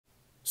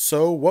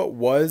So, what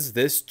was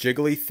this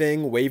jiggly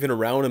thing waving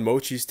around in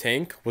Mochi's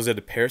tank? Was it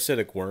a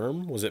parasitic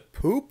worm? Was it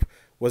poop?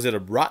 Was it a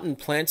rotten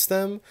plant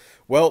stem?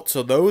 Well,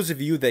 so those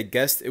of you that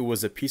guessed it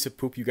was a piece of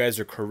poop, you guys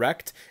are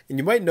correct. And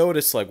you might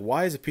notice, like,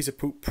 why is a piece of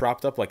poop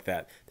propped up like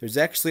that? There's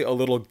actually a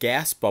little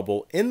gas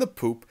bubble in the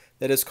poop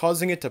that is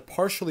causing it to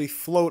partially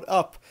float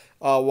up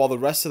while the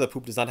rest of the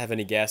poop does not have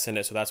any gas in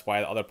it, so that's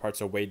why the other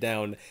parts are way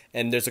down.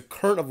 And there's a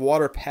current of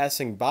water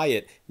passing by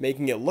it,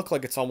 making it look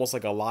like it's almost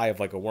like alive,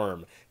 like a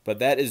worm. But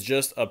that is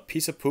just a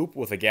piece of poop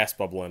with a gas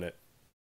bubble in it.